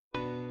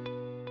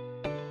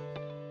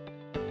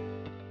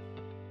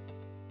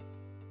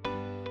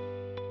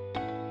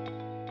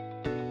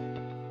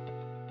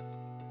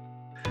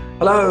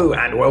Hello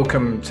and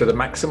welcome to the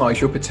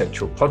Maximise Your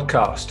Potential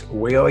podcast.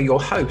 We are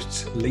your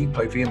hosts, Lee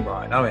Povey and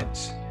Ryan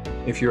Owens.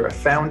 If you're a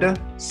founder,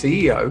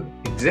 CEO,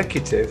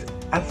 executive,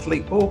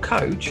 athlete or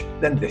coach,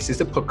 then this is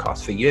the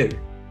podcast for you.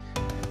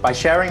 By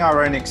sharing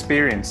our own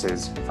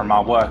experiences from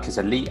our work as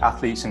elite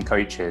athletes and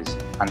coaches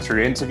and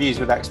through interviews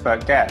with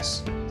expert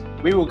guests,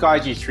 we will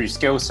guide you through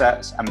skill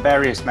sets and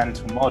various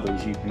mental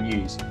models you can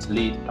use to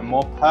lead a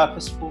more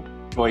purposeful,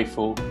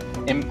 joyful,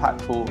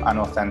 impactful and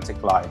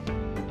authentic life.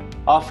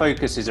 Our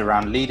focus is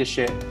around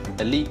leadership,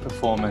 elite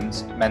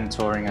performance,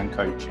 mentoring and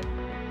coaching.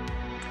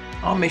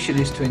 Our mission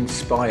is to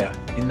inspire,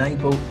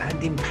 enable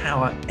and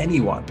empower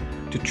anyone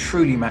to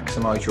truly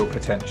maximise your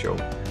potential.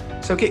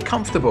 So get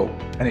comfortable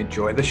and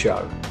enjoy the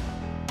show.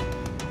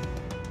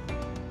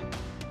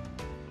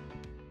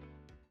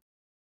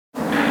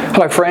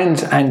 Hello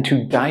friends, and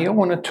today I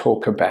want to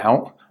talk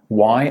about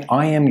why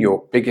I am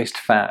your biggest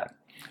fan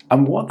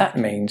and what that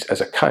means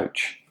as a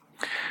coach.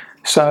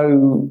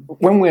 So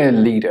when we're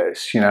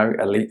leaders,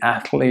 elite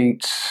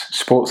athletes,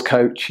 sports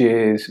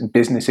coaches,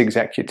 business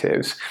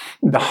executives,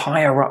 the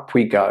higher up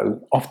we go,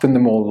 often the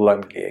more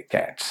lonely it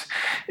gets.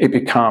 It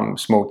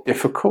becomes more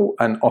difficult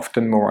and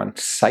often more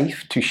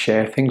unsafe to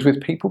share things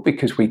with people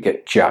because we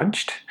get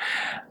judged.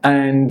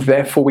 And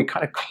therefore we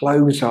kind of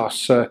close our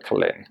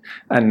circle in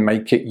and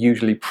make it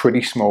usually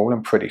pretty small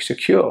and pretty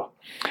secure.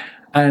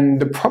 And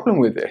the problem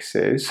with this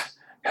is,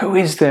 who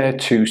is there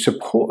to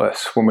support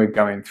us when we're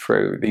going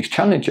through these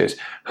challenges?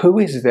 Who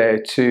is there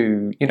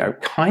to,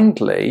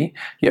 kindly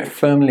yet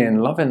firmly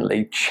and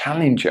lovingly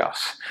challenge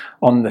us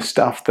on the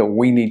stuff that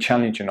we need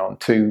challenging on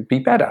to be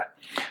better?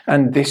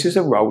 And this is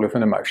a role of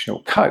an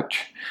emotional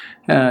coach.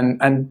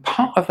 And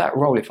part of that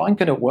role, if I'm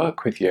going to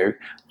work with you,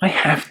 I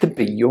have to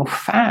be your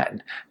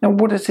fan. Now,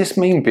 what does this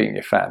mean, being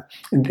your fan?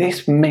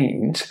 This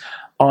means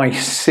I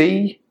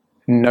see,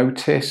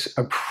 notice,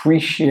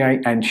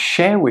 appreciate, and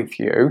share with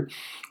you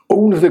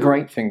all of the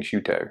great things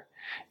you do.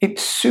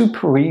 It's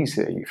super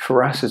easy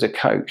for us as a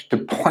coach to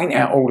point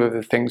out all of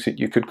the things that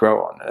you could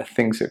grow on, the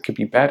things that could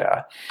be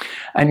better.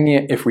 And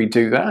yet if we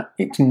do that,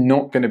 it's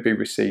not going to be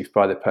received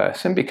by the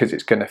person because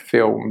it's going to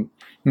feel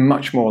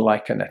much more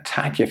like an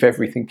attack if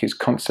everything is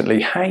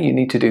constantly, hey, you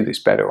need to do this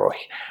better, or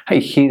hey,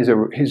 here's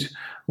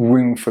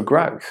room for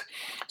growth.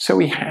 So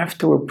we have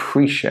to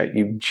appreciate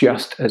you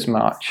just as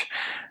much.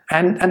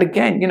 And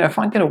again, if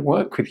I'm going to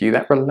work with you,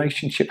 that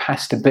relationship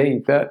has to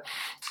be that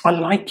I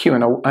like you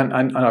and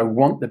I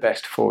want the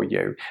best for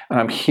you, and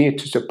I'm here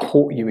to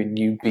support you in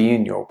you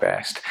being your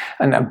best.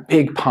 And a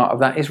big part of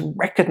that is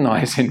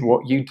recognizing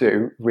what you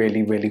do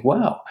really, really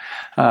well.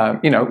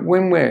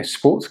 When we're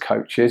sports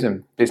coaches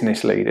and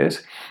business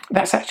leaders,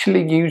 that's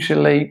actually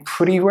usually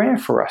pretty rare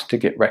for us to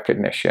get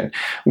recognition.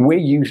 We're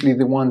usually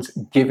the ones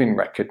giving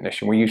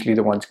recognition. We're usually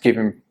the ones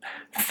giving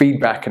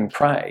feedback and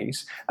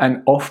praise,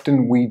 and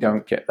often we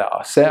don't get that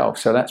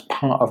ourselves. So that's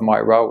part of my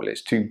role,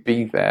 is to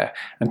be there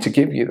and to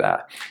give you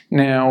that.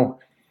 Now,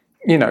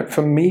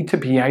 for me to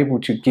be able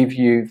to give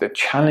you the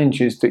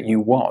challenges that you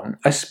want,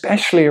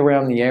 especially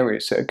around the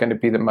areas that are going to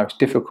be the most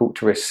difficult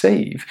to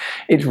receive,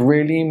 it's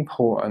really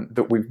important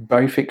that we've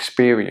both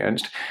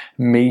experienced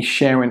me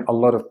sharing a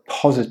lot of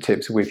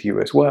positives with you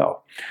as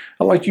well.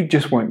 Otherwise, you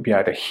just won't be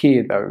able to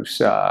hear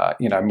those,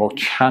 more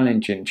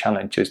challenging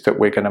challenges that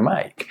we're going to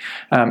make,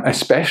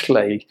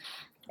 especially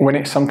when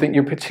it's something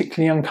you're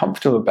particularly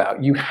uncomfortable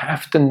about. You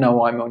have to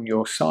know I'm on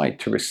your side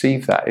to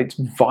receive that. It's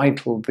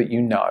vital that you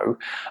know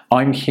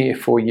I'm here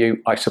for you,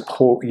 I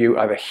support you,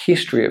 I have a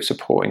history of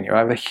supporting you, I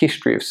have a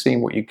history of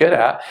seeing what you're good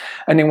at.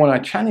 And then when I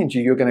challenge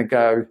you, you're going to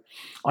go,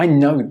 I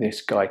know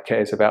this guy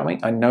cares about me.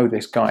 I know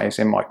this guy is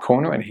in my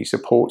corner and he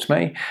supports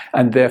me.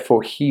 And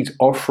therefore he's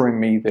offering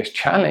me this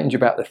challenge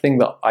about the thing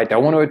that I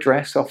don't want to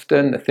address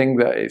often, the thing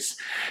that is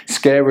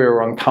scary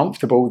or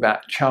uncomfortable,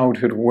 that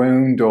childhood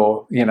wound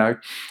or,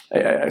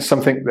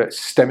 something that's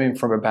stemming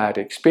from a bad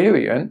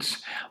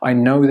experience. I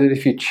know that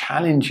if you're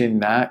challenging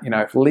that,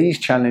 if Lee's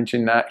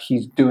challenging that,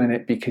 he's doing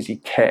it because he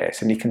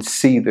cares and he can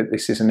see that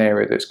this is an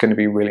area that's going to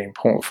be really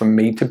important for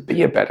me to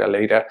be a better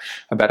leader,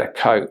 a better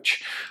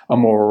coach, a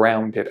more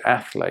rounded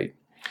athlete.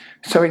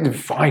 So it's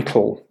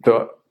vital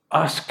that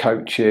us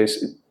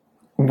coaches,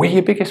 we're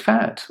your biggest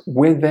fans.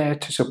 We're there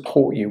to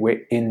support you.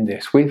 We're in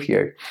this with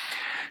you.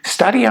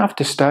 Study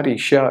after study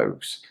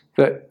shows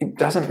that it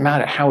doesn't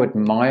matter how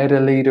admired a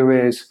leader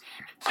is,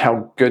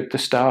 how good the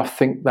staff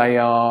think they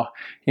are,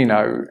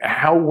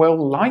 how well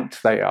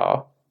liked they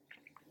are,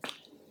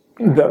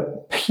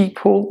 the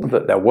people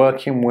that they're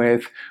working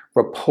with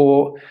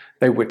report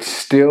they would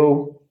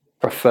still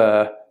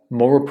prefer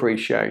more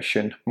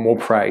appreciation, more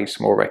praise,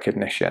 more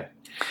recognition.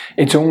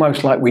 It's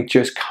almost like we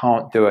just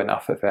can't do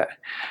enough of it.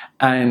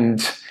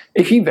 And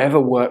if you've ever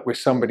worked with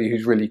somebody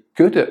who's really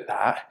good at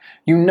that,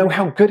 you know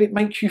how good it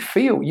makes you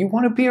feel. You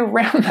want to be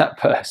around that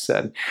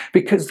person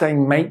because they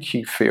make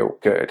you feel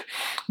good.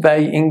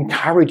 They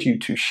encourage you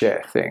to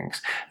share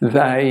things.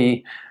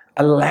 They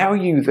allow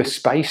you the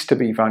space to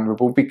be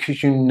vulnerable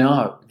because you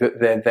know that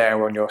they're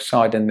there on your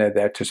side and they're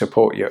there to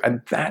support you.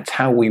 And that's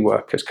how we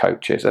work as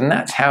coaches. And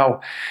that's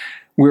how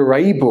we're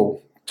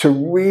able to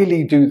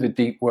really do the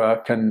deep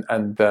work and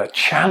the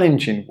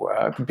challenging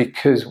work,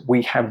 because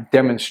we have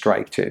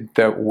demonstrated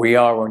that we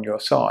are on your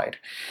side.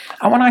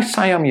 And when I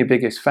say I'm your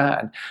biggest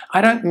fan,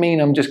 I don't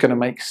mean I'm just going to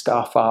make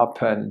stuff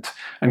up and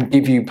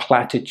give you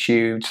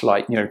platitudes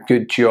like,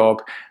 good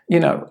job.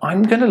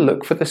 I'm going to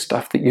look for the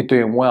stuff that you're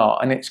doing well,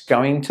 and it's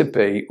going to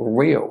be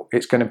real.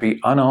 It's going to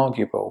be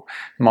unarguable.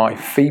 My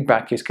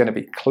feedback is going to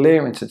be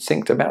clear and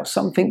succinct about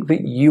something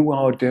that you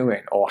are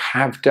doing or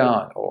have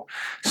done, or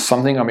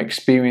something I'm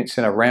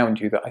experiencing around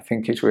you that I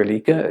think is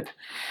really good.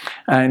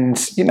 And,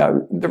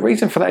 the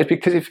reason for that is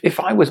because if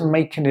I was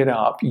making it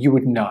up, you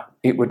would know.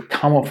 It would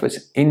come off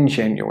as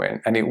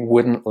ingenuine and it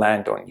wouldn't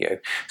land on you.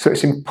 So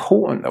it's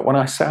important that when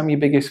I say I'm your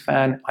biggest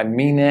fan, I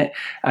mean it,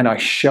 and I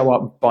show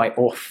up by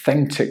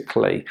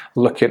authentically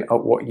looking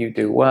at what you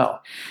do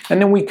well.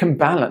 And then we can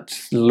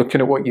balance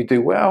looking at what you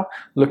do well,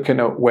 looking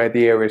at where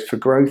the areas for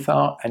growth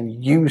are,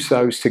 and use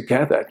those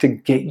together to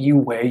get you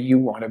where you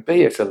want to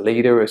be as a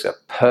leader, as a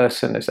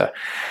person, as a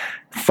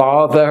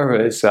father,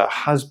 as a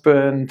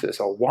husband, as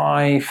a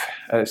wife,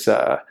 as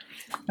a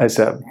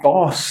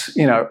boss,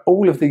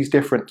 all of these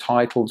different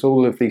titles,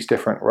 all of these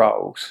different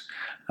roles.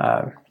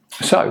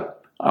 So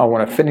I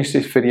want to finish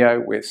this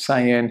video with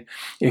saying,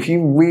 if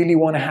you really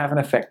want to have an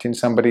effect in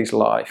somebody's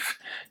life,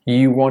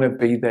 you want to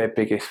be their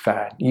biggest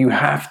fan. You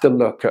have to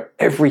look at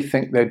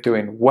everything they're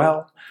doing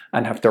well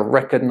and have to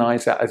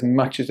recognize that as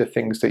much as the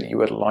things that you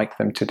would like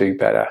them to do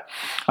better.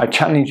 I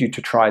challenge you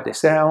to try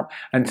this out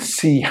and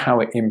see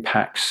how it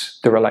impacts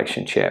the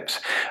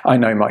relationships. I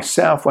know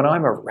myself, when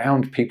I'm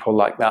around people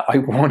like that, I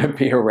want to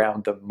be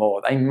around them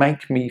more. They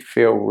make me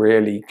feel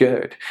really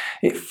good.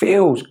 It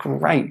feels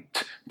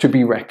great to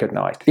be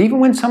recognized,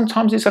 even when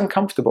sometimes it's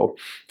uncomfortable.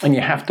 And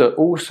you have to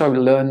also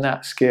learn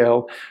that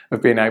skill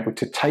of being able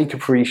to take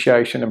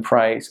appreciation and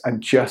praise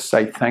and just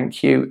say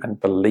thank you and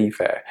believe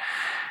it.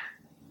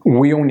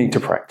 We all need to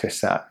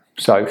practice that.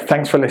 So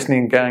thanks for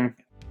listening, gang.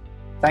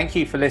 Thank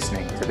you for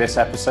listening to this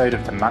episode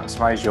of the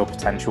Maximize Your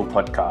Potential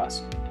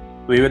podcast.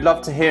 We would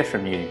love to hear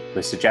from you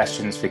with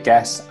suggestions for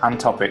guests and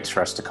topics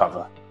for us to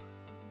cover.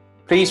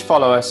 Please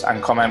follow us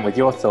and comment with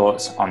your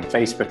thoughts on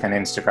Facebook and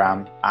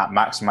Instagram at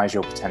Maximize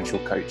Your Potential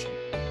Coaching,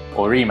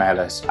 or email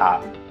us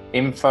at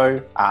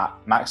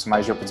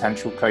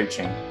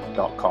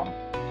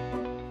info@maximizeyourpotentialcoaching.com.